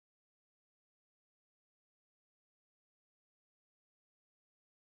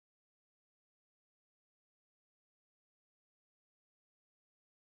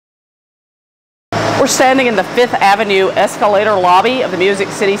We're standing in the 5th Avenue escalator lobby of the Music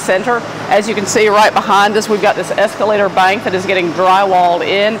City Center. As you can see right behind us, we've got this escalator bank that is getting drywalled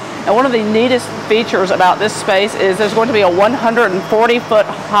in. And one of the neatest features about this space is there's going to be a 140-foot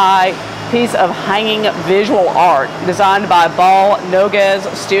high piece of hanging visual art designed by Ball Noguez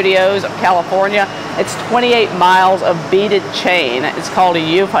Studios of California. It's 28 miles of beaded chain. It's called a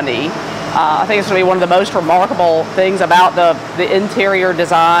euphony. I think it's going to be one of the most remarkable things about the interior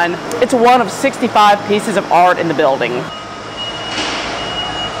design. It's one of 65 pieces of art in the building.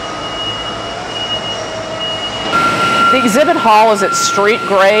 The exhibit hall is at street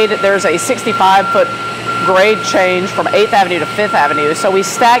grade. There's a 65-foot grade change from 8th Avenue to 5th Avenue. So we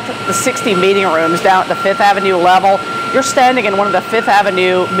stacked the 60 meeting rooms down at the 5th Avenue level. You're standing in one of the 5th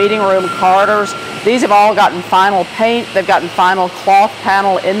Avenue meeting room corridors. These have all gotten final paint. They've gotten final cloth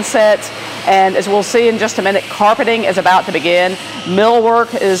panel insets. And as we'll see in just a minute, carpeting is about to begin.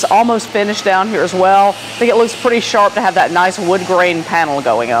 Millwork is almost finished down here as well. I think it looks pretty sharp to have that nice wood grain panel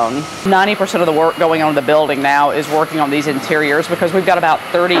going on. 90% of the work going on in the building now is working on these interiors because we've got about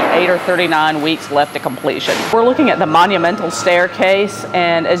 38 or 39 weeks left to completion. We're looking at the monumental staircase,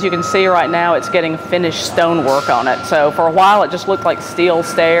 and as you can see right now, it's getting finished stonework on it. So for a while, it just looked like steel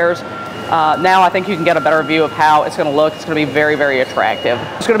stairs. Now I think you can get a better view of how it's going to look. It's going to be very, very attractive.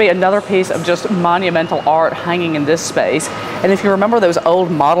 There's going to be another piece of just monumental art hanging in this space. And if you remember those old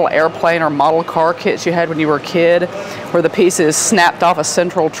model airplane or model car kits you had when you were a kid, where the pieces snapped off a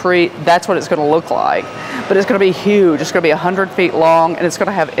central tree, that's what it's going to look like. But it's going to be huge. It's going to be 100 feet long, and it's going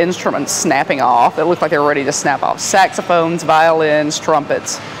to have instruments snapping off. It look like they're ready to snap off. Saxophones, violins,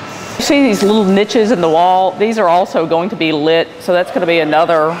 trumpets. You see these little niches in the wall? These are also going to be lit, so that's going to be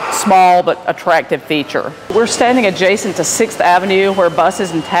another small but attractive feature. We're standing adjacent to 6th Avenue where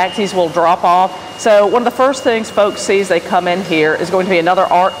buses and taxis will drop off. So one of the first things folks see as they come in here is going to be another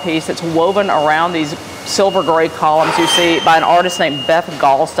art piece that's woven around these silver gray columns you see by an artist named Beth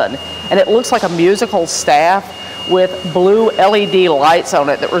Galston. And it looks like a musical staff with blue LED lights on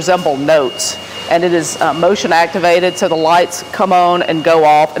it that resemble notes. And it is motion activated, so the lights come on and go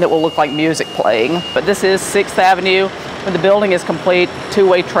off, and it will look like music playing. But this is 6th Avenue. When the building is complete,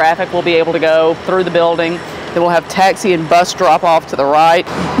 two-way traffic will be able to go through the building. Then we'll have taxi and bus drop-off to the right.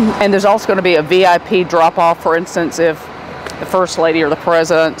 And there's also going to be a VIP drop-off, for instance, if the First Lady or the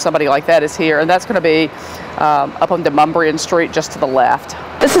President, somebody like that is here. And that's going to be up on Demonbreun Street just to the left.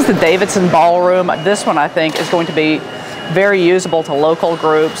 This is the Davidson Ballroom. This one, I think, is going to be very usable to local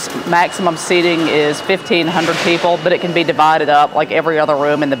groups. Maximum seating is 1,500 people, but it can be divided up like every other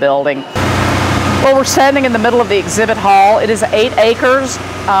room in the building. Well, we're standing in the middle of the exhibit hall. It is 8 acres.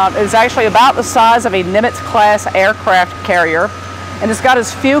 It is actually about the size of a Nimitz-class aircraft carrier, and it's got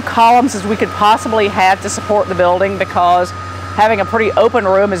as few columns as we could possibly have to support the building because having a pretty open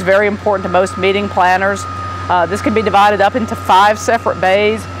room is very important to most meeting planners. This can be divided up into 5 separate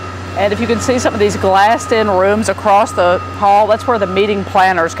bays. And if you can see some of these glassed-in rooms across the hall, that's where the meeting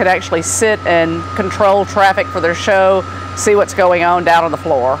planners could actually sit and control traffic for their show, see what's going on down on the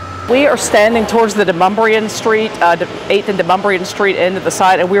floor. We are standing towards the Demonbreun Street, 8th and Demonbreun Street end of the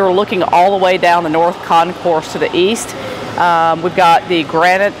site, and we are looking all the way down the North Concourse to the east. We've got the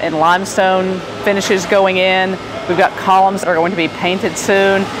granite and limestone finishes going in. We've got columns that are going to be painted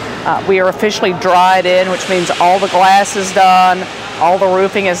soon. We are officially dried in, which means all the glass is done, all the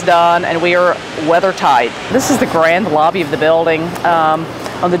roofing is done, and we are weather tight. This is the grand lobby of the building.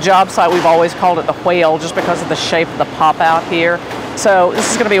 On the job site, we've always called it the whale just because of the shape of the pop-out here. So this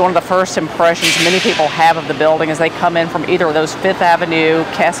is going to be one of the first impressions many people have of the building as they come in from either of those 5th Avenue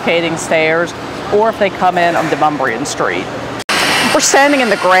cascading stairs or if they come in on Demonbreun Street. We're standing in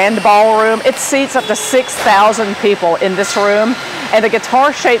the grand ballroom. It seats up to 6,000 people in this room, and the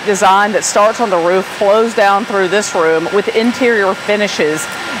guitar-shaped design that starts on the roof flows down through this room with interior finishes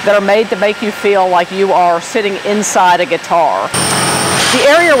that are made to make you feel like you are sitting inside a guitar. The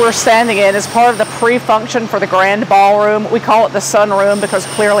area we're standing in is part of the pre-function for the grand ballroom. We call it the sunroom because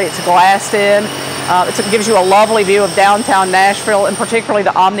clearly it's glassed in. It gives you a lovely view of downtown Nashville, and particularly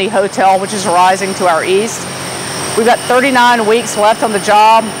the Omni Hotel, which is rising to our east. We've got 39 weeks left on the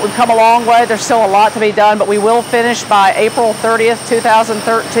job. We've come a long way. There's still a lot to be done, but we will finish by April 30th,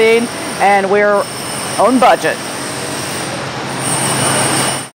 2013, and we're on budget.